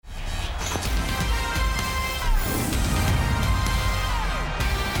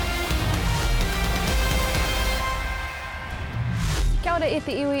ora e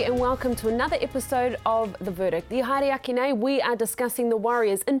te iwi and welcome to another episode of The Verdict. I haere ake nei, we are discussing the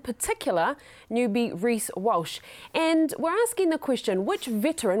Warriors, in particular newbie Reece Walsh. And we're asking the question, which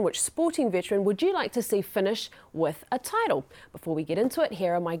sporting veteran would you like to see finish with a title? Before we get into it,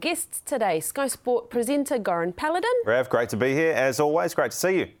 here are my guests today. Sky Sport presenter Goran Paladin. Rav, great to be here. As always, great to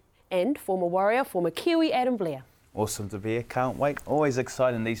see you. And former Warrior, former Kiwi Adam Blair. Awesome to be here, can't wait. Always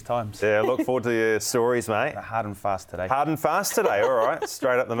exciting these times. Yeah, look forward to your stories, mate. Hard and fast today. Hard and fast today, all right.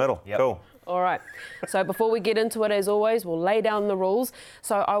 Straight up the middle. Yep. Cool. All right. So before we get into it, as always, we'll lay down the rules.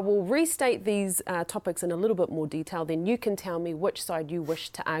 So I will restate these topics in a little bit more detail. Then you can tell me which side you wish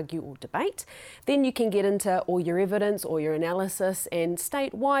to argue or debate. Then you can get into all your evidence or your analysis and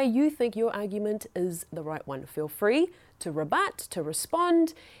state why you think your argument is the right one. Feel free to rebut, to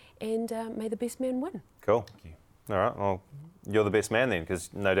respond, and may the best man win. Cool. Thank you. All right, well, you're the best man then, because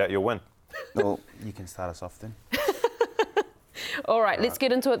no doubt you'll win. Well, you can start us off then. All right, let's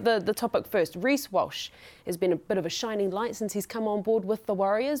get into it. The topic first. Reece Walsh has been a bit of a shining light since he's come on board with the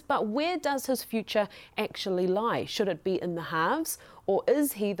Warriors, but where does his future actually lie? Should it be in the halves, or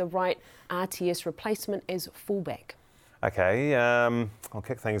is he the right RTS replacement as fullback? Okay, I'll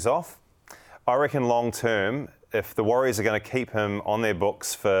kick things off. I reckon long term, if the Warriors are going to keep him on their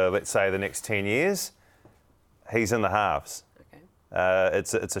books for, let's say, the next 10 years, he's in the halves. Okay.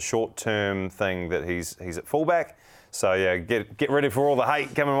 It's a short-term thing that he's at fullback. So yeah, get ready for all the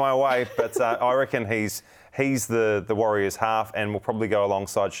hate coming my way. But I reckon he's the Warriors half, and will probably go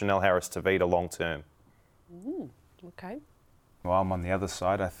alongside Chanel Harris-Tavita long term. Okay. Well, I'm on the other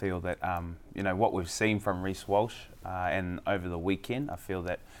side. I feel that what we've seen from Reece Walsh and over the weekend, I feel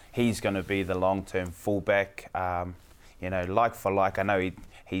that he's going to be the long-term fullback. Like for like. I know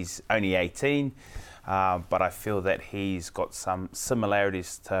he's only 18. But I feel that he's got some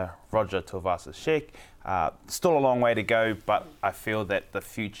similarities to Roger Tuivasa-Sheck. Still a long way to go, but I feel that the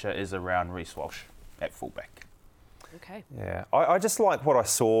future is around Reece Walsh at fullback. Okay. Yeah, I just like what I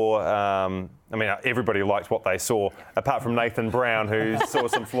saw. Everybody liked what they saw, apart from Nathan Brown, who saw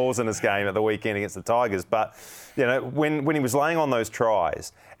some flaws in his game at the weekend against the Tigers. But, when he was laying on those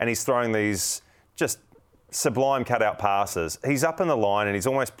tries and he's throwing these just sublime cutout passes, he's up in the line and he's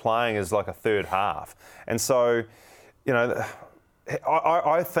almost playing as like a third half. And so,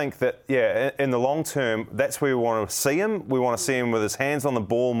 I think that, in the long term, that's where we want to see him. We want to see him with his hands on the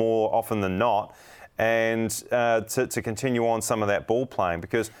ball more often than not, and to continue on some of that ball playing.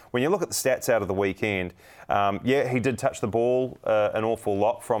 Because when you look at the stats out of the weekend, he did touch the ball an awful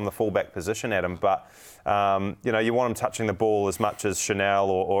lot from the fullback position, Adam, but, you want him touching the ball as much as Chanel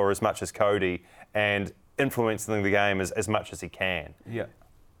or as much as Cody, and influencing the game as much as he can.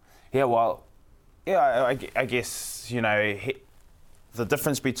 I guess the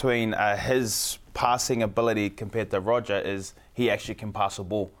difference between his passing ability compared to Roger is he actually can pass a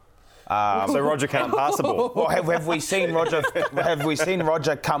ball. So Roger can't pass the ball. Well, have we seen Roger? Have we seen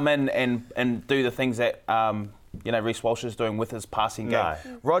Roger come in and do the things that Reece Walsh is doing with his passing game?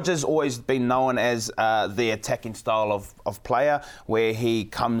 No. Roger's always been known as the attacking style of player, where he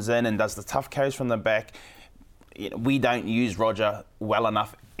comes in and does the tough carries from the back. We don't use Roger well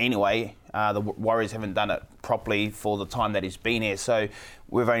enough anyway. The Warriors haven't done it properly for the time that he's been here. So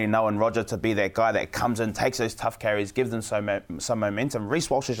we've only known Roger to be that guy that comes in, takes those tough carries, gives them some momentum. Reece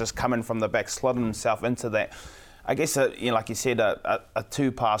Walsh is just coming from the back, slotting himself into that, I guess, like you said, a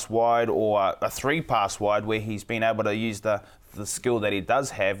 2-pass wide or a 3-pass wide, where he's been able to use the skill that he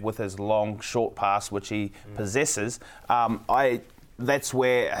does have with his long, short pass, which he possesses. That's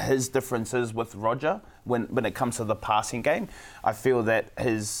where his difference is with Roger when it comes to the passing game. I feel that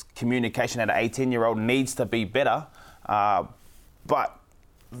his communication at an 18-year-old needs to be better, but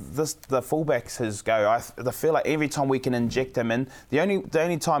the fullbacks his go. I feel like every time we can inject him in, the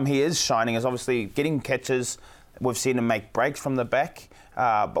only time he is shining is obviously getting catches. We've seen him make breaks from the back,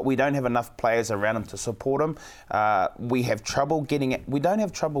 but we don't have enough players around him to support him. We don't have trouble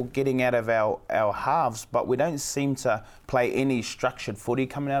getting out of our halves, but we don't seem to play any structured footy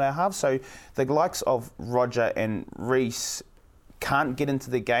coming out of our halves. So the likes of Roger and Reece can't get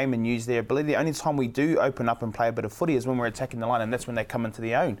into the game and use their ability. The only time we do open up and play a bit of footy is when we're attacking the line, and that's when they come into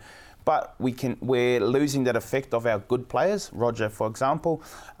their own. But we're losing that effect of our good players, Roger, for example,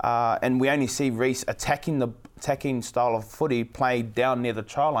 and we only see Reece attacking style of footy played down near the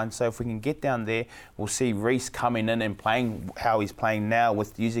try line. So if we can get down there, we'll see Reece coming in and playing how he's playing now,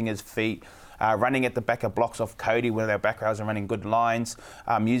 with using his feet, running at the back of blocks off Cody where their back rows are running good lines,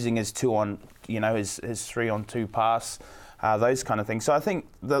 using his 3-on-2 pass. Those kind of things. So I think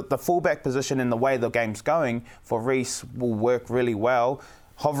the fullback position and the way the game's going for Reece will work really well.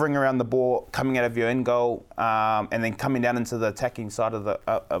 hovering around the ball, coming out of your end goal, and then coming down into the attacking side of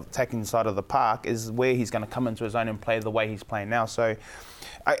the park is where he's going to come into his own and play the way he's playing now. So,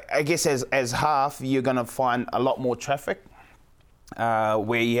 I guess as half, you're going to find a lot more traffic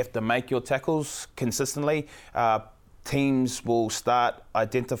where you have to make your tackles consistently. Teams will start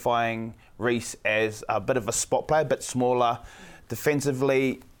identifying Reece as a bit of a spot player, a bit smaller.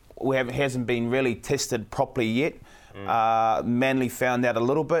 Defensively, hasn't been really tested properly yet. Manly found out a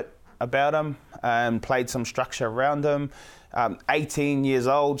little bit about him and played some structure around him. 18 years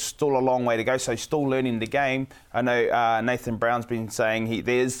old, still a long way to go, so still learning the game. I know Nathan Brown's been saying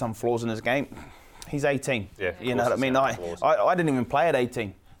there's some flaws in his game. He's 18. Yeah, you know what I mean? I didn't even play at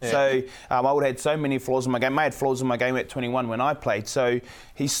 18. Yeah. So I would have had so many flaws in my game. I had flaws in my game at 21 when I played. So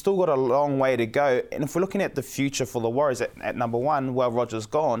he's still got a long way to go. And if we're looking at the future for the Warriors at number one, while Roger's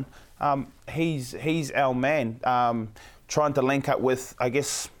gone, he's our man. Trying to link up with, I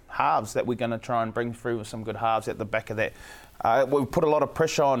guess, halves that we're going to try and bring through with some good halves at the back of that. We've put a lot of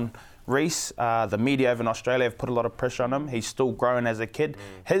pressure on Reece. The media over in Australia have put a lot of pressure on him. He's still growing as a kid.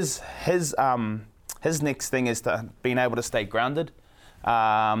 His next thing is being able to stay grounded.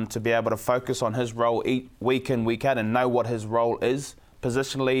 To be able to focus on his role week in, week out and know what his role is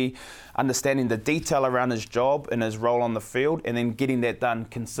positionally, understanding the detail around his job and his role on the field, and then getting that done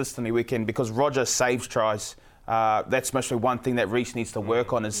consistently week in, because Roger saves tries. That's mostly one thing that Reece needs to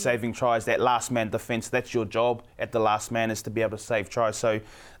work on is saving tries, that last man defence. That's your job at the last man, is to be able to save tries. So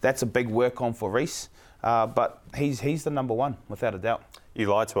that's a big work on for Reece. But he's the number one, without a doubt. You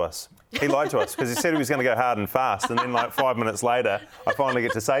lied to us. He lied to us because he said he was going to go hard and fast, and then like 5 minutes later, I finally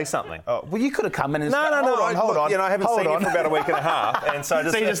get to say something. Oh, well, you could have come in and hold on. You know, I haven't seen you for about a week and a half, and so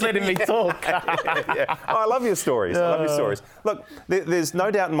you're just letting me talk. Yeah. Oh, I love your stories. I love your stories. Look, there's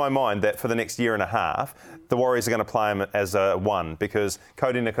no doubt in my mind that for the next year and a half, the Warriors are going to play him as a one, because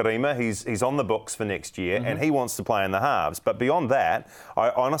Cody Nikorima, he's on the books for next year, and he wants to play in the halves. But beyond that,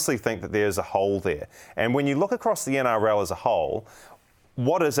 I honestly think that there's a hole there. And when you look across the NRL as a whole,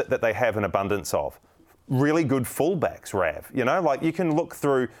 what is it that they have an abundance of? Really good fullbacks, Rav. You know, like you can look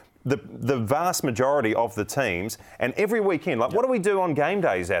through the vast majority of the teams, and every weekend, like what do we do on game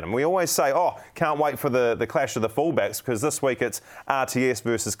days, Adam? We always say, oh, can't wait for the clash of the fullbacks, because this week it's RTS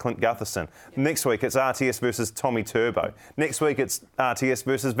versus Clint Gutherson. Next week it's RTS versus Tommy Turbo. Next week it's RTS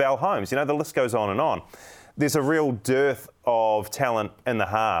versus Val Holmes. You know, the list goes on and on. There's a real dearth of talent in the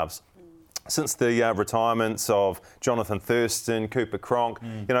halves. Since the retirements of Jonathan Thurston, Cooper Cronk,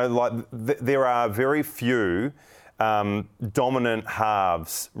 you know, like there are very few dominant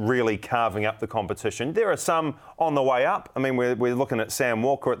halves really carving up the competition. There are some on the way up. I mean, we're looking at Sam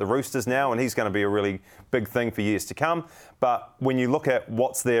Walker at the Roosters now, and he's going to be a really big thing for years to come. But when you look at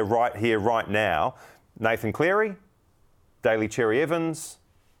what's there right here, right now, Nathan Cleary, Daly Cherry Evans,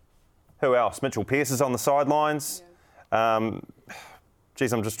 who else? Mitchell Pearce is on the sidelines. Yeah.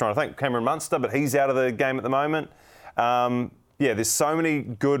 Geez, I'm just trying to think. Cameron Munster, but he's out of the game at the moment. There's so many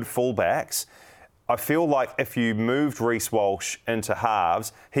good fullbacks. I feel like if you moved Reece Walsh into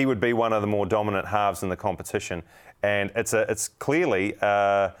halves, he would be one of the more dominant halves in the competition. And it's clearly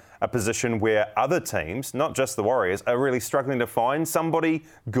a position where other teams, not just the Warriors, are really struggling to find somebody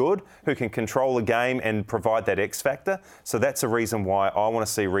good who can control the game and provide that X factor. So that's a reason why I want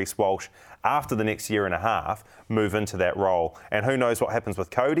to see Reece Walsh, after the next year and a half, move into that role. And who knows what happens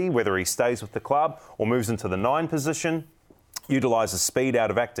with Cody, whether he stays with the club or moves into the 9 position, utilises speed out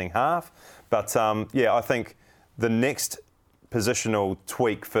of acting half. But I think the next positional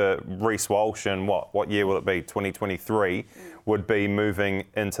tweak for Reece Walsh in what year will it be, 2023, would be moving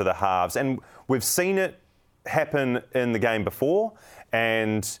into the halves. And we've seen it happen in the game before,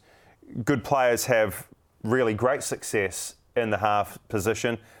 and good players have really great success in the half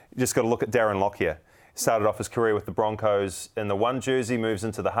position. You just got to look at Darren Lockyer. Started off his career with the Broncos in the 1 jersey, moves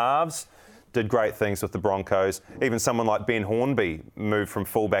into the halves, did great things with the Broncos. Even someone like Ben Hornby moved from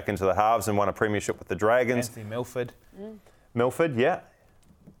fullback into the halves and won a premiership with the Dragons. Anthony Milford. Milford, yeah.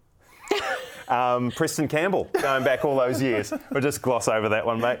 Preston Campbell, going back all those years. We'll just gloss over that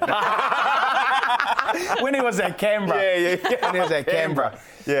one, mate. When he was at Canberra. Yeah. When he was at Canberra.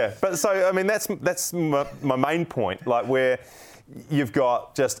 Yeah, but so, I mean, that's my main point, like where you've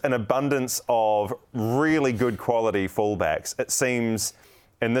got just an abundance of really good quality fullbacks. It seems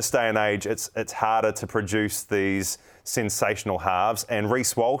in this day and age, it's harder to produce these sensational halves. And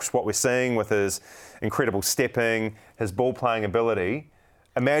Reece Walsh, what we're seeing with his incredible stepping, his ball playing ability,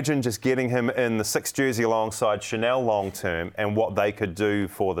 imagine just getting him in the 6 jersey alongside Chanel long term and what they could do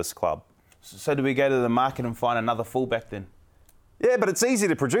for this club. So do we go to the market and find another fullback then? Yeah, but it's easy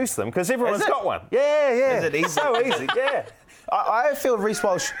to produce them because everyone's got one. Yeah. Is it easy? So easy, yeah. I feel Reece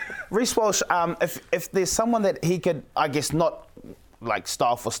Walsh, if there's someone that he could, I guess not like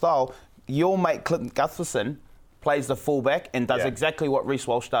style for style, your mate Clinton Gutherson plays the fullback and does exactly what Reece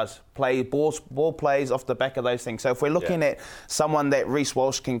Walsh does. Play ball plays off the back of those things. So if we're looking at someone that Reece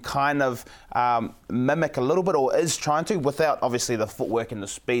Walsh can kind of mimic a little bit or is trying to, without obviously the footwork and the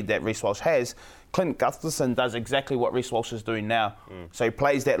speed that Reece Walsh has, Clint Gutherson does exactly what Reece Walsh is doing now. So he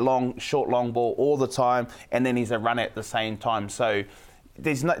plays that short long ball all the time, and then he's a runner at the same time. So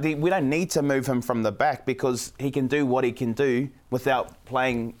we don't need to move him from the back because he can do what he can do without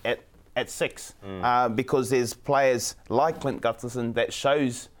playing at 6. Because there's players like Clint Gutherson that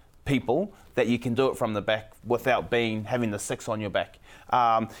shows people that you can do it from the back without having the 6 on your back.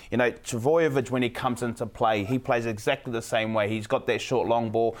 Trbojevic, when he comes into play, he plays exactly the same way. He's got that short long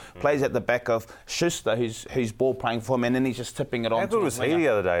ball, plays at the back of Schuster, who's ball playing for him, and then he's just tipping it on. How good was he the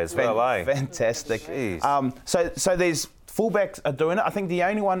other day as well, eh? Fantastic. So there's fullbacks are doing it. I think the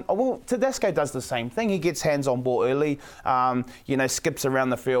only one, Tedesco does the same thing. He gets hands on ball early, skips around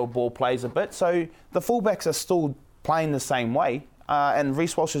the field, ball plays a bit. So the fullbacks are still playing the same way. And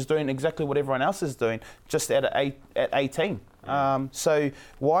Reece Walsh is doing exactly what everyone else is doing, just at 18. So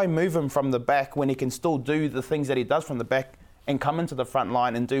why move him from the back when he can still do the things that he does from the back and come into the front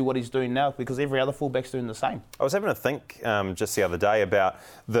line and do what he's doing now, because every other fullback's doing the same. I was having to think just the other day about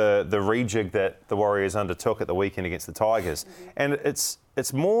the rejig that the Warriors undertook at the weekend against the Tigers, and it's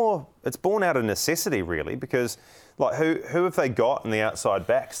born out of necessity really, because like who have they got in the outside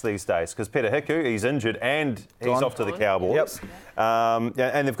backs these days? Because Peter Hiku, he's injured and he's off to the Cowboys.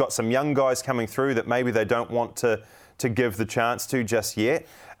 And they've got some young guys coming through that maybe they don't want to give the chance to just yet.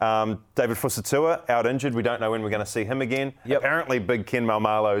 David Fusitu'a out injured. We don't know when we're going to see him again. Apparently, big Ken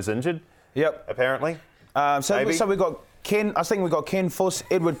Maumalo's injured. Apparently. So we've got Ken. I think we've got Ken Fuss,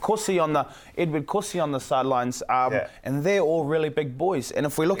 Edward Kusi on the sidelines, and they're all really big boys. And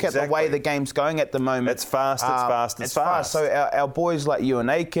if we look at the way the game's going at the moment, it's fast. So our boys like Ewan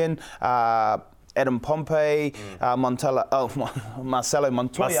Aiken, Adam Pompey, Marcelo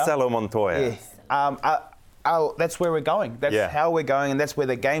Montoya. That's where we're going. That's how we're going, and that's where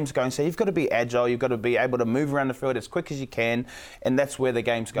the game's going. So you've got to be agile. You've got to be able to move around the field as quick as you can, and that's where the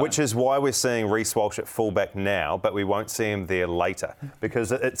game's going. Which is why we're seeing Reece Walsh at fullback now, but we won't see him there later,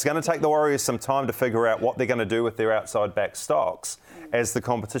 because it's going to take the Warriors some time to figure out what they're going to do with their outside back stocks as the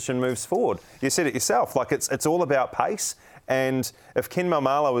competition moves forward. You said it yourself. Like it's all about pace, and if Ken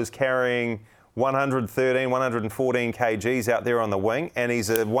Maumalo is carrying 113, 114 kgs out there on the wing, and he's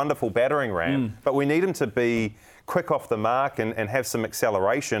a wonderful battering ram. But we need him to be quick off the mark and have some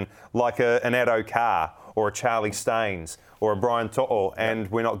acceleration, like an Addo Carr or a Charlie Staines or a Brian To'o,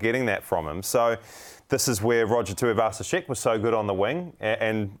 and we're not getting that from him. So this is where Roger Tuivasa-Sheck was so good on the wing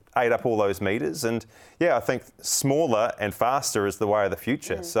and ate up all those metres. And I think smaller and faster is the way of the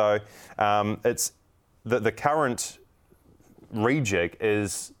future. So it's the current rejig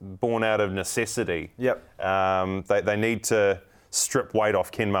is born out of necessity. They need to strip weight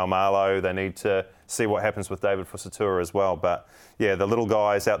off Ken Maumalo. They need to see what happens with David Fusitu'a as well. But the little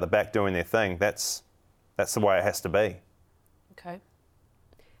guys out the back doing their thing, that's the way it has to be. Okay.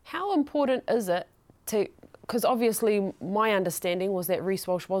 How important is it because obviously my understanding was that Reece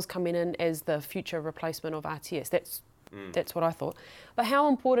Walsh was coming in as the future replacement of RTS. That's what I thought. But how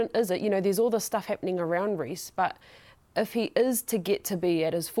important is it? There's all this stuff happening around Reece, but if he is to get to be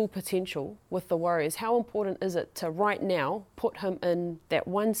at his full potential with the Warriors, how important is it to right now put him in that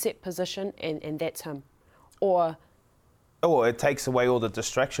one set position and that's him? Or it takes away all the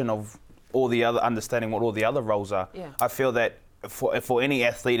distraction of all the other understanding what all the other roles are. I feel that for any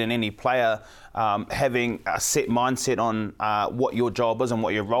athlete and any player, having a set mindset on what your job is and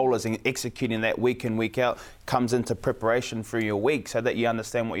what your role is and executing that week in, week out comes into preparation through your week so that you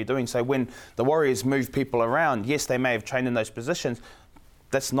understand what you're doing. So when the Warriors move people around, yes, they may have trained in those positions.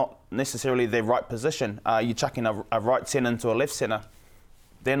 That's not necessarily their right position. You're chucking a right centre into a left centre.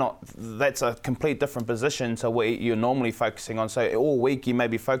 They're not. That's a complete different position to what you're normally focusing on. So all week you may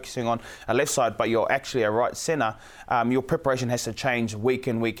be focusing on a left side, but you're actually a right centre. Your preparation has to change week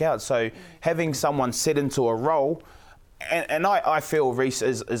in, week out. So having someone set into a role, and I feel Reece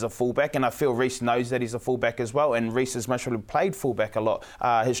is a fullback, and I feel Reece knows that he's a fullback as well. And Reece has much really played fullback a lot.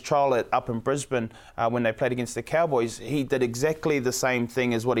 His trial up in Brisbane when they played against the Cowboys, he did exactly the same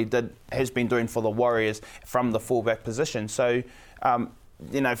thing as what he has been doing for the Warriors from the fullback position. So.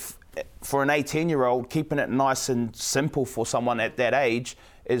 For an 18-year-old, keeping it nice and simple for someone at that age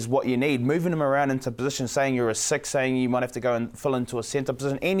is what you need. Moving them around into positions, saying you're a 6, saying you might have to go and fill into a centre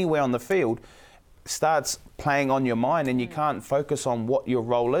position, anywhere on the field, starts playing on your mind, and you can't focus on what your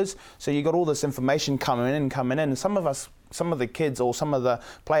role is. So you got all this information coming in, and some of the kids or some of the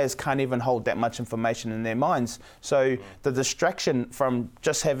players can't even hold that much information in their minds. So the distraction from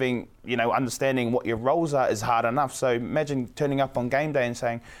just having, understanding what your roles are is hard enough. So imagine turning up on game day and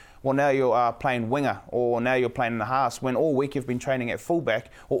saying, well, now you are playing winger, or now you're playing in the halves, when all week you've been training at fullback,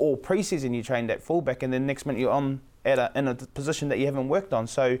 or all pre-season you trained at fullback, and then next minute you're on in a position that you haven't worked on.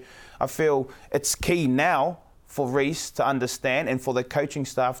 So I feel it's key now for Reece to understand, and for the coaching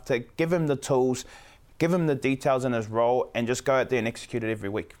staff to give him the tools, give him the details in his role, and just go out there and execute it every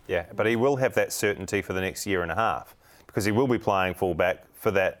week. Yeah, but he will have that certainty for the next year and a half, because he will be playing fullback for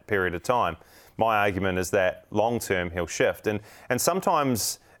that period of time. My argument is that long term he'll shift, and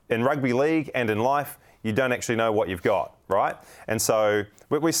sometimes in rugby league and in life, you don't actually know what you've got, right? And so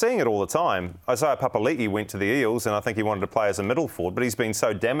we're seeing it all the time. Isaiah Papali'i went to the Eels, and I think he wanted to play as a middle forward, but he's been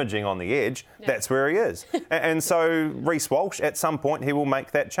so damaging on the edge, that's where he is. And so Reece Walsh, at some point, he will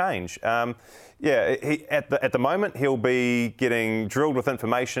make that change. At the moment, he'll be getting drilled with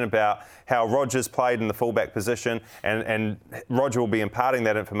information about how Roger's played in the fullback position, and Roger will be imparting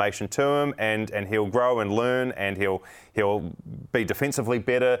that information to him, and he'll grow and learn, and he'll be defensively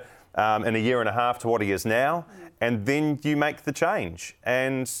better in a year and a half to what he is now, and then you make the change.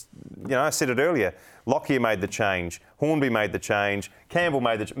 And, I said it earlier, Lockyer made the change, Hornby made the change,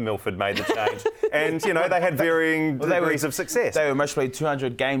 Milford made the change, and, they had varying degrees of success. They were mostly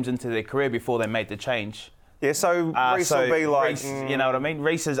 200 games into their career before they made the change. Yeah, so Reece will be like... Reece, you know what I mean?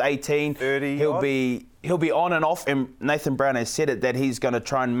 Reece is 18. 30 He'll be on and off, and Nathan Brown has said it, that he's going to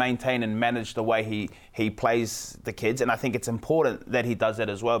try and maintain and manage the way he plays the kids, and I think it's important that he does that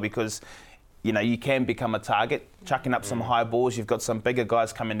as well, because you can become a target, chucking up some high balls. You've got some bigger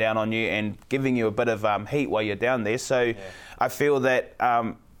guys coming down on you and giving you a bit of heat while you're down there. So I feel that,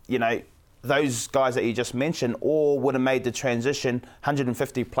 those guys that you just mentioned all would have made the transition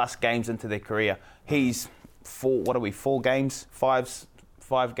 150 plus games into their career. He's five games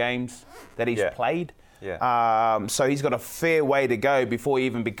that he's played. Yeah. So he's got a fair way to go before he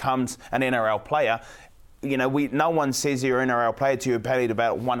even becomes an NRL player. No one says you're an NRL player till you've played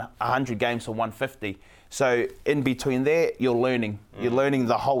about 100 games to 150. So in between there, you're learning. You're learning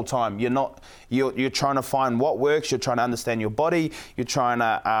the whole time. You're trying to find what works. You're trying to understand your body. You're trying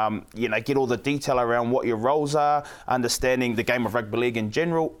to, get all the detail around what your roles are. Understanding the game of rugby league in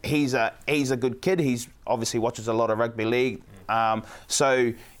general. He's a good kid. He's obviously watches a lot of rugby league.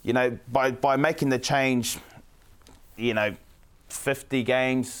 So by making the change, 50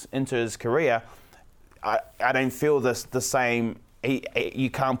 games into his career, I don't feel the same.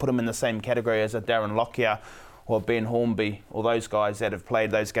 You can't put him in the same category as a Darren Lockyer or Ben Hornby, or those guys that have played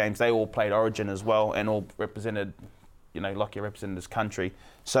those games. They all played Origin as well, and all represented, Lockyer represented his country.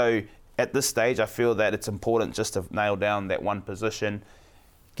 So at this stage, I feel that it's important just to nail down that one position,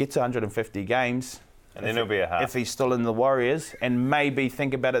 get to 150 games. And then he'll be a half. If he's still in the Warriors, and maybe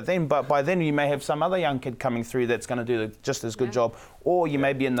think about it then. But by then you may have some other young kid coming through that's going to do just as good job. Or you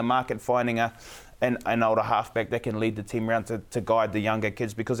may be in the market finding an older halfback that can lead the team around to guide the younger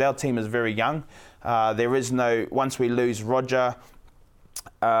kids, because our team is very young. There is no, once we lose Roger,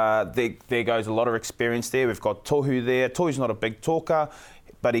 there goes a lot of experience there. We've got Tohu there. Tohu's not a big talker,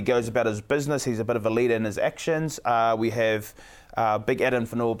 but he goes about his business. He's a bit of a leader in his actions. We have big Adam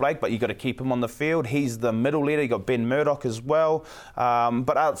Fanua-Blake, but you've got to keep him on the field. He's the middle leader. You've got Ben Murdoch as well.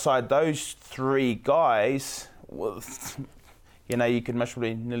 But outside those three guys, you could most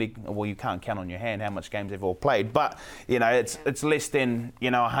probably you can't count on your hand how much games they've all played, but it's less than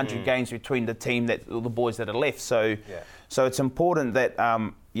 100 games between the team the boys that are left. So it's important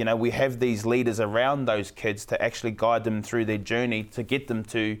that we have these leaders around those kids to actually guide them through their journey to get them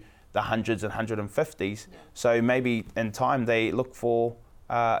to the hundreds and 150s. So maybe in time they look for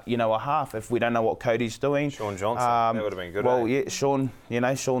a half. If we don't know what Cody's doing, Sean Johnson, that would have been good. Well,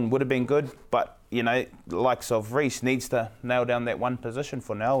 Sean would have been good, but the likes of Reece needs to nail down that one position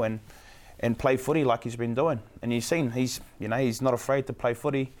for now and play footy like he's been doing. And you've seen he's not afraid to play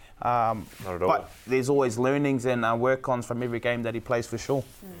footy. Not at all. But there's always learnings and work-ons from every game that he plays for sure.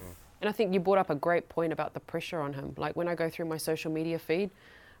 And I think you brought up a great point about the pressure on him. Like when I go through my social media feed,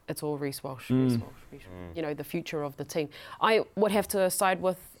 it's all Reece Walsh, Reece Walsh, the future of the team. I would have to side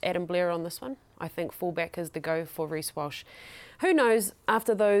with Adam Blair on this one. I think fullback is the go for Reece Walsh. Who knows,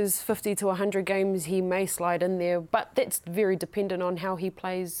 after those 50 to 100 games, he may slide in there, but that's very dependent on how he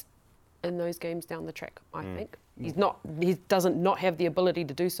plays in those games down the track, I think. He doesn't not have the ability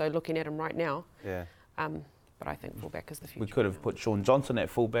to do so, looking at him right now. Yeah. but I think fullback is the future. We could have put Sean Johnson at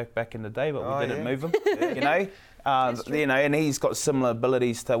fullback back in the day, but we didn't move him. And he's got similar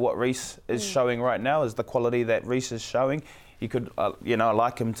abilities to what Reece is showing right now, is the quality that Reece is showing. You could,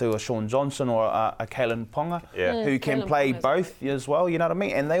 like him to a Sean Johnson or a Kalen Ponga, who can play both as well, you know what I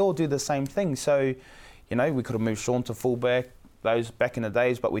mean? And they all do the same thing. So, we could have moved Sean to fullback, those back in the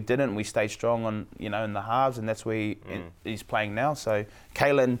days, but we didn't. We stayed strong on, in the halves, and that's where he's playing now. So,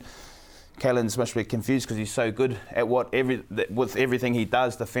 Kalen's must be confused because he's so good at with everything he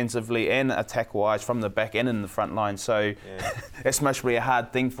does defensively and attack-wise from the back and in the front line. So it's must be a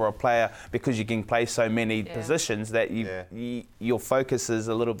hard thing for a player because you can play so many positions that your focus is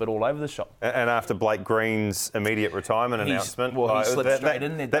a little bit all over the shop. And after Blake Green's immediate retirement announcement, he slipped straight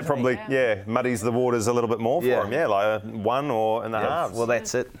in there. That probably muddies the waters a little bit more for him. Yeah, like one or in the halves. Well,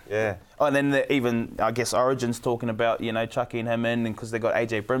 that's it. Yeah. Oh, and then even, I guess, Origin's talking about, chucking him in because they got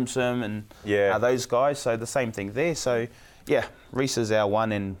AJ Brimson and those guys. So the same thing there. So, Reece is our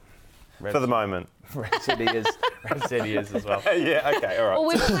one and... For the moment. Rhapsody is as well. Yeah, okay, all right. Well,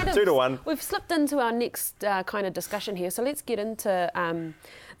 we've 2-1. We've slipped into our next kind of discussion here. So let's get into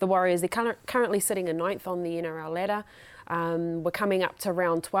the Warriors. They're currently sitting in 9th on the NRL ladder. We're coming up to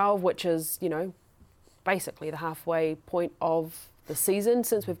round 12, which is, basically the halfway point of the season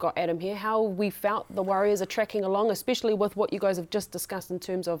since we've got Adam here. How we felt the Warriors are tracking along, especially with what you guys have just discussed in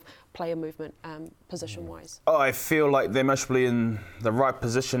terms of player movement, position-wise. I feel like they're mostly in the right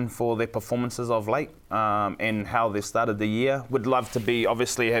position for their performances of late and how they started the year. Would love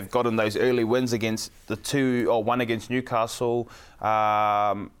to have gotten those early wins against one against Newcastle.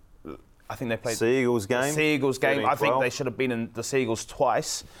 I think they played Sea Eagles game. Sea Eagles game. I think they should have been in the Sea Eagles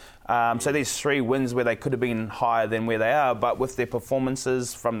twice. So there's 3 wins where they could have been higher than where they are, but with their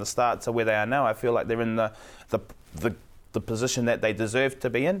performances from the start to where they are now, I feel like they're in the position that they deserve to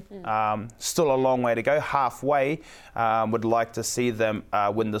be in. Still a long way to go, halfway. Would like to see them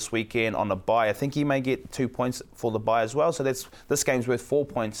win this weekend on a bye. I think he may get 2 points for the bye as well, so this game's worth 4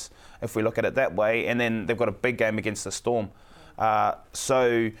 points if we look at it that way, and then they've got a big game against the Storm. I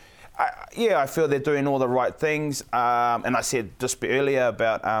feel they're doing all the right things. And I said just earlier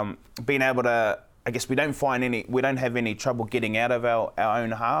about being able to, I guess we don't have any trouble getting out of our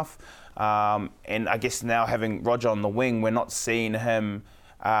own half. And I guess now having Roger on the wing, we're not seeing him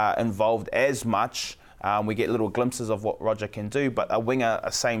involved as much. We get little glimpses of what Roger can do, but a winger,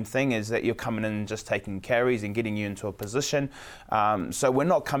 same thing, is that you're coming in and just taking carries and getting you into a position. So we're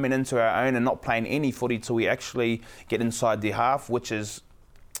not coming into our own and not playing any footy till we actually get inside the half, which is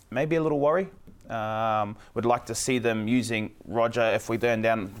maybe a little worry. Would like to see them using Roger if we turn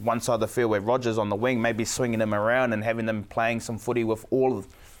down one side of the field where Roger's on the wing, maybe swinging him around and having them playing some footy with all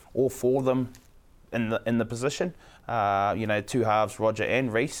 4 of them in the position. 2 halves, Roger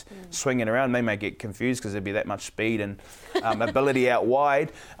and Reece, swinging around. They may get confused because there'd be that much speed and ability out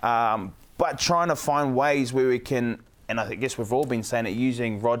wide. But trying to find ways where we can, and I guess we've all been saying it,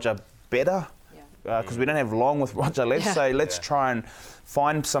 using Roger better. Because we don't have long with Roger left, so let's try and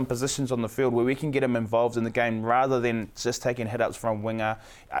find some positions on the field where we can get him involved in the game rather than just taking hit-ups from winger.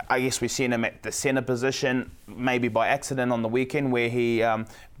 I guess we've seen him at the centre position, maybe by accident on the weekend where he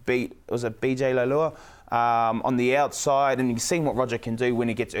beat BJ Lalua on the outside, and you've seen what Roger can do when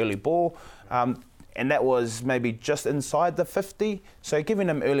he gets early ball. And that was maybe just inside the 50. So giving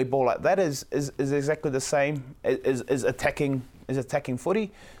him early ball like that is exactly the same as attacking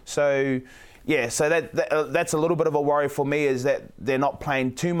footy. So... so that's a little bit of a worry for me, is that they're not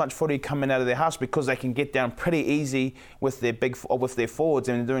playing too much footy coming out of their house because they can get down pretty easy with their forwards,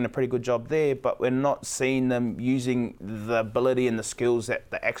 and they're doing a pretty good job there. But we're not seeing them using the ability and the skills that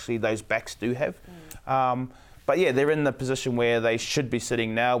actually those backs do have. But they're in the position where they should be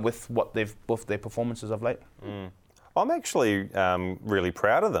sitting now with their performances of late. I'm actually really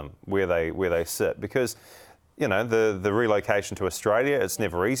proud of them where they sit because. The relocation to Australia, it's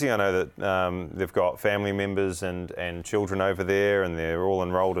never easy. I know that they've got family members and children over there, and they're all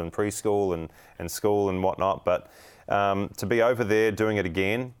enrolled in preschool and school and whatnot. But to be over there doing it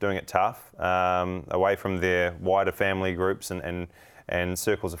again, doing it tough, away from their wider family groups and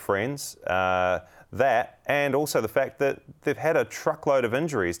circles of friends, that, and also the fact that they've had a truckload of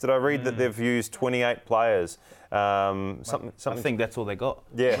injuries. Did I read that they've used 28 players? I think that's all they got.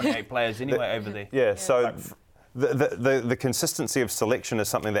 28 players anyway over there. Yeah, so... The consistency of selection is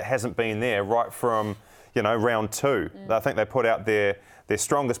something that hasn't been there right from round 2. I think they put out their their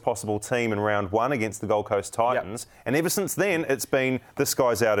strongest possible team in round 1 against the Gold Coast Titans. Yep. And ever since then, it's been, this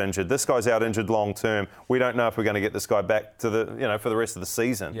guy's out injured. This guy's out injured long term. We don't know if we're going to get this guy back to the, for the rest of the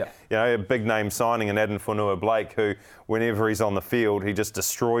season. Yep. A big name signing in Addin Fonua-Blake, who, whenever he's on the field, he just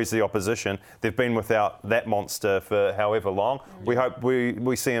destroys the opposition. They've been without that monster for however long. Yep. We hope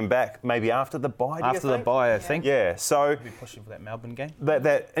we see him back maybe after the bye. After the bye, I think. Yeah. So we'll be pushing for that Melbourne game.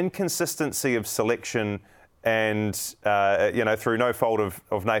 That inconsistency of selection. And, through no fault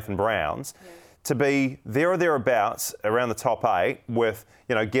of Nathan Brown's, to be there or thereabouts around the top 8 with,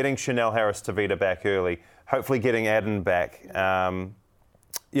 getting Chanel Harris-Tavita back early, hopefully getting Addin back. I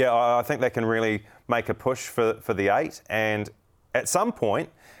think that can really make a push for the 8. And at some point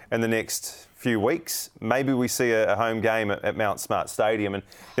in the next few weeks, maybe we see a home game at Mount Smart Stadium. And,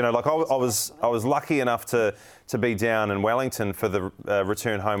 I was lucky enough to be down in Wellington for the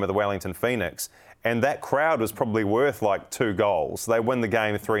return home of the Wellington Phoenix. And that crowd was probably worth like 2 goals. They win the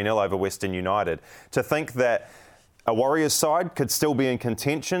game 3-0 over Western United. To think that a Warriors side could still be in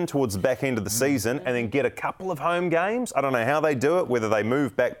contention towards the back end of the season and then get a couple of home games, I don't know how they do it, whether they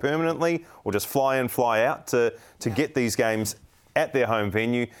move back permanently or just fly in, fly out to get these games at their home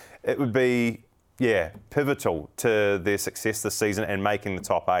venue. It would be, pivotal to their success this season and making the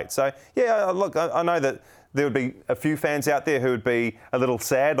top 8. So, look, I know that there would be a few fans out there who would be a little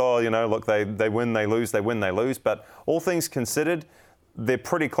sad. Look, they win, they lose, they win, they lose. But all things considered, they're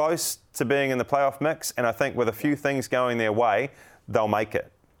pretty close to being in the playoff mix. And I think with a few things going their way, they'll make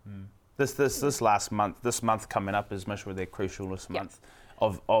it. This last month, this month coming up is much more their crucialest month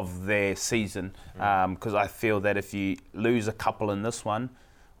of their season. Because I feel that if you lose a couple in this one,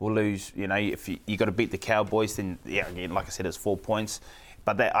 we'll lose, if you got to beat the Cowboys, then, again, like I said, it's 4 points.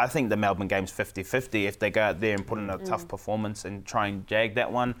 But I think the Melbourne game's 50-50. If they go out there and put in a tough performance and try and jag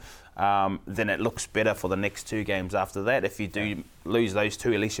that one, then it looks better for the next 2 games after that. If you do lose those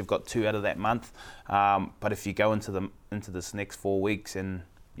 2, at least you've got 2 out of that month. But if you go into this next 4 weeks and,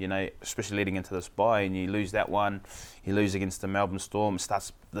 especially leading into this bye, and you lose that one, you lose against the Melbourne Storm,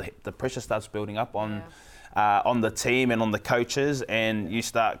 the pressure starts building up on the team and on the coaches, and you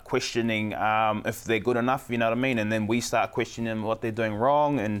start questioning if they're good enough, you know what I mean? And then we start questioning what they're doing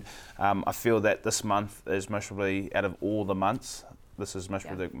wrong. And I feel that this month is most probably, out of all the months, this is most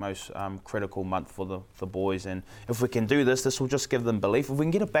probably the most critical month for the boys. And if we can do this will just give them belief. If we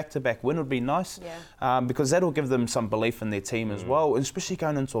can get a back-to-back win, it would be nice, because that'll give them some belief in their team as well, especially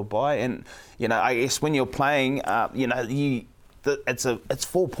going into a bye. And, I guess when you're playing, it's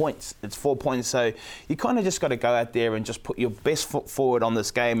 4 points. It's 4 points. So you kind of just got to go out there and just put your best foot forward on this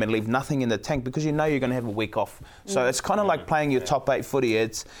game and leave nothing in the tank, because you're going to have a week off. So it's kind of like playing your top 8 footy.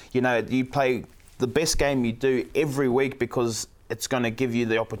 It's, you play the best game you do every week, because it's going to give you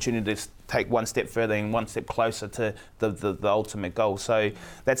the opportunity to take one step further and one step closer to the ultimate goal. So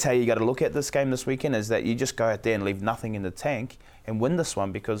that's how you got to look at this game this weekend, is that you just go out there and leave nothing in the tank and win this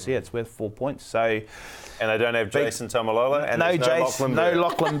one, because it's worth 4 points. So, and they don't have Jason Tamalolo, and no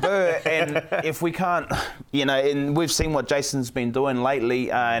Lachlan Burr. And if we can't, and we've seen what Jason's been doing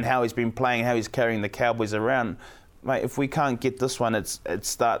lately, and how he's been playing, how he's carrying the Cowboys around. Mate, if we can't get this one, they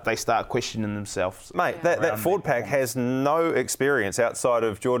start questioning themselves. Mate, that forward pack has no experience outside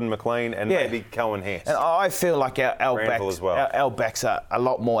of Jordan McLean and maybe Cohen Hess. And I feel like our backs are a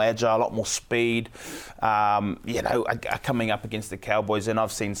lot more agile, a lot more speed, are coming up against the Cowboys. And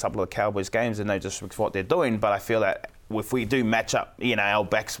I've seen some of the Cowboys games, and they just what they're doing. But I feel that if we do match up, our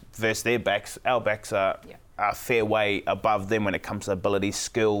backs versus their backs, our backs are a fair way above them when it comes to ability,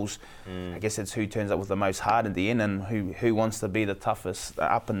 skills. I guess it's who turns up with the most heart in the end, and who wants to be the toughest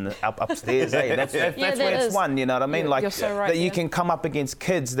upstairs. That's where it's won. You know what I mean? You're so right, that you can come up against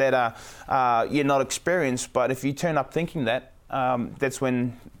kids that are you're not experienced, but if you turn up thinking that, that's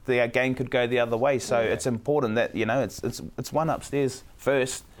when the game could go the other way. So it's important that it's one upstairs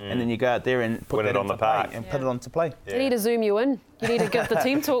first, and then you go out there and put it on the park and put it on to play. You need to zoom you in. You need to give the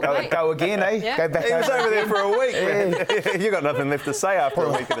team talk. Go again, eh? Yeah. Go back. He was over there for a week. Man. You got nothing left to say after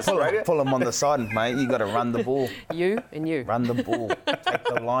a week in Australia. Pull him on the side, mate. You got to run the ball. You. Run the ball. Take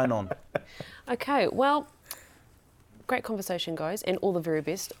the line on. Okay. Well, great conversation, guys, and all the very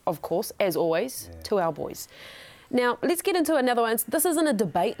best, of course, as always, to our boys. Now, let's get into another one. This isn't a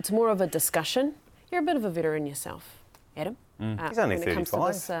debate, it's more of a discussion. You're a bit of a veteran yourself, Adam. He's only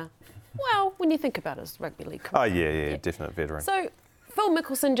 35. Well, when you think about his rugby league career. Oh, yeah, definite veteran. So, Phil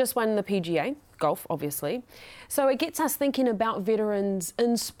Mickelson just won the PGA, golf, obviously. So it gets us thinking about veterans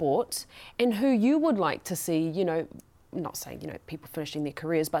in sport and who you would like to see, not saying, people finishing their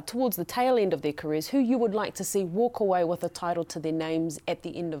careers, but towards the tail end of their careers, who you would like to see walk away with a title to their names at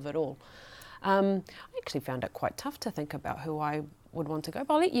the end of it all. I actually found it quite tough to think about who I would want to go.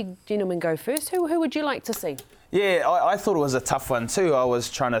 But I'll let you gentlemen go first. Who would you like to see? Yeah, I thought it was a tough one too. I was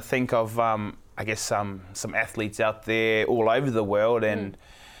trying to think of, I guess, some athletes out there all over the world, and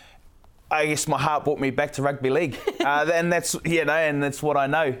I guess my heart brought me back to rugby league, and that's and that's what I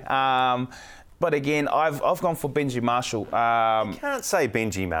know. But again, I've gone for Benji Marshall. You can't say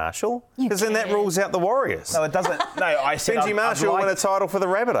Benji Marshall, because then that rules out the Warriors. No, it doesn't. No, I said Benji Marshall won a title for the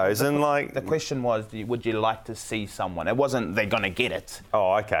Rabbitohs, and like the question was, would you like to see someone? It wasn't they're going to get it.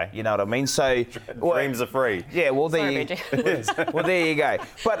 Oh, okay. You know what I mean? So dreams are free. Yeah, well, there you go.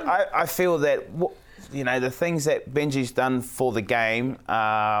 But I feel that the things that Benji's done for the game.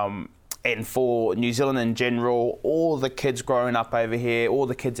 And for New Zealand in general, all the kids growing up over here, all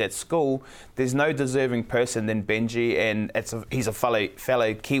the kids at school, there's no deserving person than Benji, and he's a fellow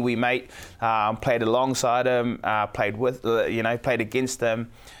Kiwi mate. Played alongside him, played against him.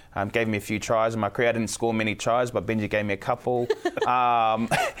 Gave me a few tries in my career. I didn't score many tries, but Benji gave me a couple.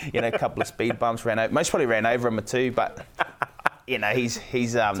 A couple of speed bumps. Most probably ran over him or two, but. He's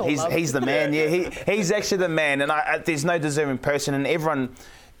the man. Yeah, he's actually the man, and there's no deserving person, and everyone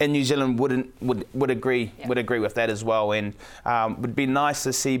in New Zealand would agree with that as well, and would be nice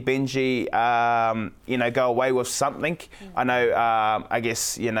to see Benji go away with something. I know I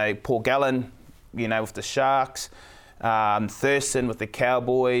guess Paul Gallen with the Sharks, Thurston with the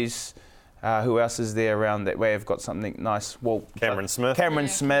Cowboys. Who else is there around that way? Have got something nice. Well, Cameron Smith.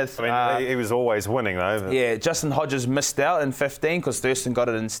 I mean, he was always winning though. Yeah, Justin Hodges missed out in 15 because Thurston got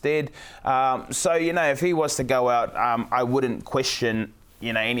it instead. So if he was to go out, I wouldn't question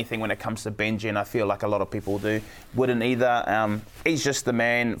anything when it comes to Benji, and I feel like a lot of people wouldn't either. He's just the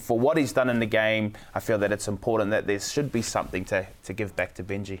man for what he's done in the game. I feel that it's important that there should be something to give back to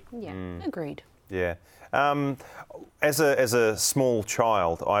Benji. Yeah, agreed. Yeah. As a small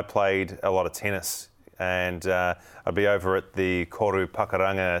child, I played a lot of tennis, and I'd be over at the Koru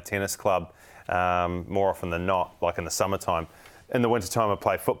Pakaranga Tennis Club more often than not, like in the summertime. In the wintertime, I'd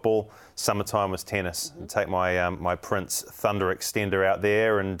play football. Summertime was tennis. I'd take my Prince Thunder extender out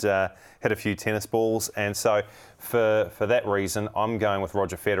there and hit a few tennis balls. And so for that reason, I'm going with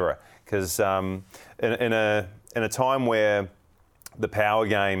Roger Federer, because in a time where the power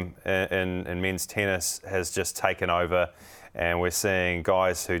game in men's tennis has just taken over, and we're seeing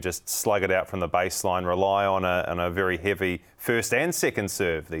guys who just slug it out from the baseline, rely on a very heavy first and second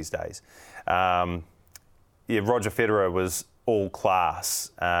serve these days. Roger Federer was all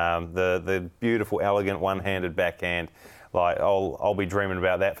class. The beautiful, elegant one-handed backhand. Like I'll be dreaming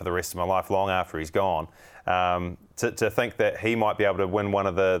about that for the rest of my life, long after he's gone. To think that he might be able to win one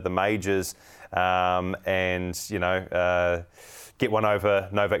of the majors, and get one over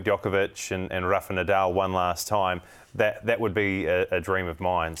Novak Djokovic and Rafa Nadal one last time, that would be a dream of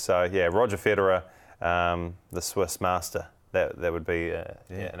mine. So yeah, Roger Federer, the Swiss master. That would be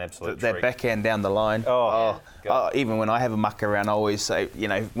an absolute treat. That backhand down the line. Even when I have a muck around, I always say,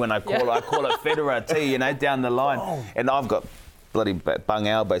 when I call it Federer too, down the line. Oh. And I've got bloody bung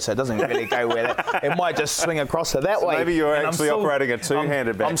elbow, so it doesn't really go where that. It might just swing across it that way. Maybe you're actually operating a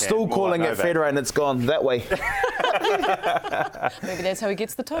two-handed backhand. I'm still calling it Federer, and it's gone that way. Maybe that's how he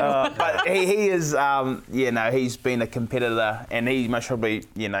gets the title. But he is, he's been a competitor, and he most probably,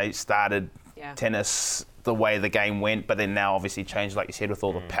 started tennis the way the game went, but then now obviously changed, like you said, with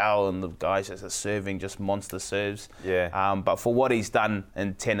all the power and the guys that are serving just monster serves. Yeah. But for what he's done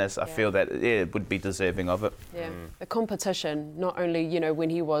in tennis, I feel that it would be deserving of it. Yeah. The competition, not only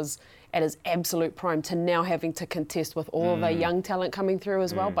when he was at his absolute prime, to now having to contest with all of the young talent coming through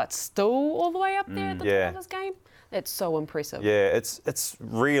as well, but still all the way up there at the top of his game. That's so impressive. Yeah, it's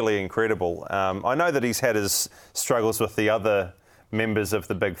really incredible. I know that he's had his struggles with the other members of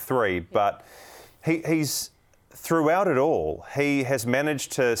the big three, but he's throughout it all, he has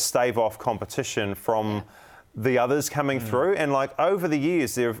managed to stave off competition from the others coming through. And like over the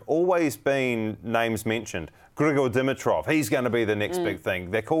years, there have always been names mentioned. Grigor Dimitrov, he's going to be the next big thing.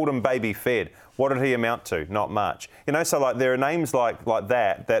 They called him Baby Fed. What did he amount to? Not much. So like there are names like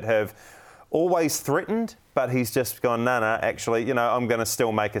that have always threatened, but he's just gone, no, actually, I'm going to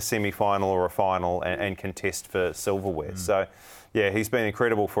still make a semi-final or a final and contest for silverware. So, yeah, he's been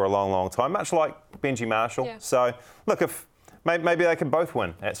incredible for a long, long time, much like Benji Marshall. Yeah. So, look, if maybe they can both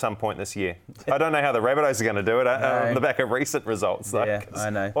win at some point this year. I don't know how the Rabbitohs are going to do it on the back of recent results, though. Yeah, I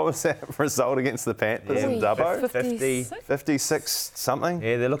know. What was that result against the Panthers in Dubbo? 56 something.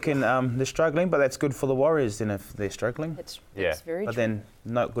 Yeah, they're looking, they're struggling, but that's good for the Warriors then if they're struggling. It's very but true. Then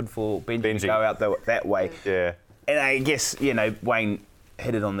not good for Benji to go out that way. Yeah. And I guess, Wayne,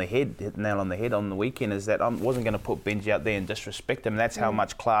 hit it on the head, hit the nail on the head on the weekend, is that I wasn't going to put Benji out there and disrespect him. That's how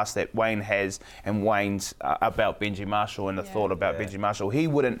much class that Wayne has, and Wayne's about Benji Marshall and the thought about Benji Marshall. He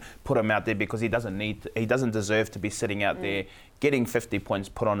wouldn't put him out there because he doesn't deserve to be sitting out there getting 50 points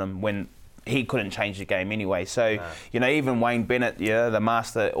put on him when he couldn't change the game anyway. So, even Wayne Bennett, the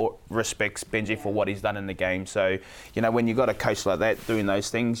master, respects Benji for what he's done in the game. So, when you've got a coach like that doing those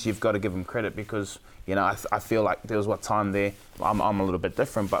things, you've got to give him credit because, I feel like there was one time there, I'm a little bit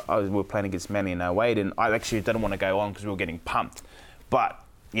different, but we were playing against Manly and Wade, and I actually didn't want to go on because we were getting pumped. But,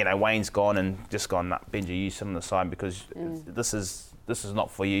 Wayne's gone and just gone, nah, Benji, you sit on the side because this is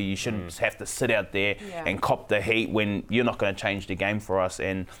not for you. You shouldn't have to sit out there and cop the heat when you're not going to change the game for us.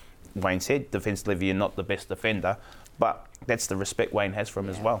 And Wayne said, defensively, you're not the best defender, but that's the respect Wayne has for him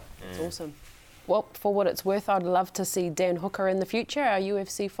as well. That's awesome. Well, for what it's worth, I'd love to see Dan Hooker in the future, our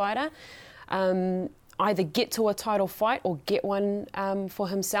UFC fighter, either get to a title fight or get one for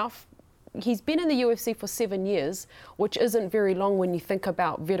himself. He's been in the UFC for 7 years, which isn't very long when you think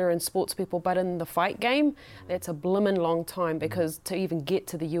about veteran sports people, but in the fight game, that's a blimmin' long time because to even get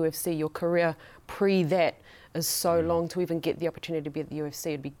to the UFC, your career pre that is so long to even get the opportunity to be at the UFC.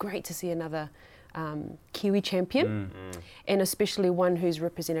 It'd be great to see another Kiwi champion and especially one who's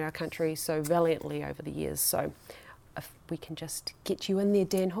represented our country so valiantly over the years. So if we can just get you in there,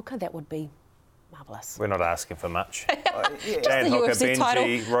 Dan Hooker, that would be marvellous. We're not asking for much. Just Dan the Hooker, UFC Benji,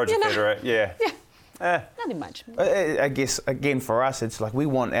 title. Roger Federer, yeah. Nothing much. I guess, again, for us, it's like we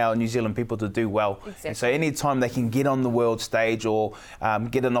want our New Zealand people to do well. Exactly. And so any time they can get on the world stage or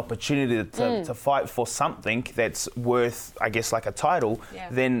get an opportunity to fight for something that's worth, I guess, like a title,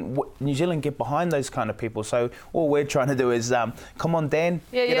 then New Zealand get behind those kind of people. So all we're trying to do is, come on, Dan,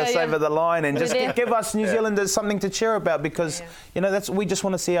 get us over the line and just give us New Zealanders something to cheer about because, we just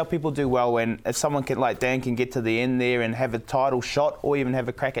want to see our people do well. And if someone like Dan can get to the end there and have a title shot or even have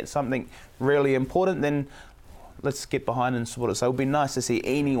a crack at something really important, then let's get behind and support it. So it would be nice to see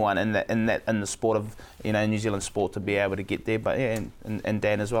anyone in the sport of New Zealand sport to be able to get there. But and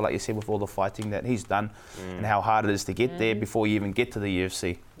Dan as well, like you said, with all the fighting that he's done and how hard it is to get there before you even get to the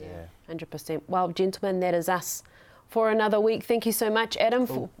UFC. 100%. Well, gentlemen, that is us for another week. Thank you so much, Adam,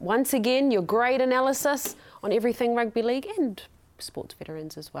 for once again your great analysis on everything rugby league and sports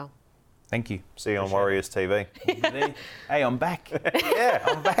veterans as well. Thank you. See you on Warriors TV. Hey, I'm back.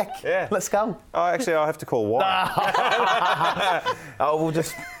 I'm back. Yeah. Let's go. Oh, actually, I'll have to call Wyatt. We'll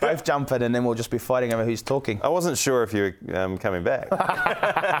just both jump in and then we'll just be fighting over who's talking. I wasn't sure if you were coming back.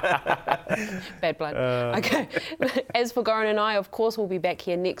 Bad blood. Okay. As for Goran and I, of course, we'll be back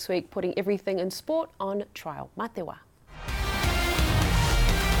here next week putting everything in sport on trial. Mā te wā.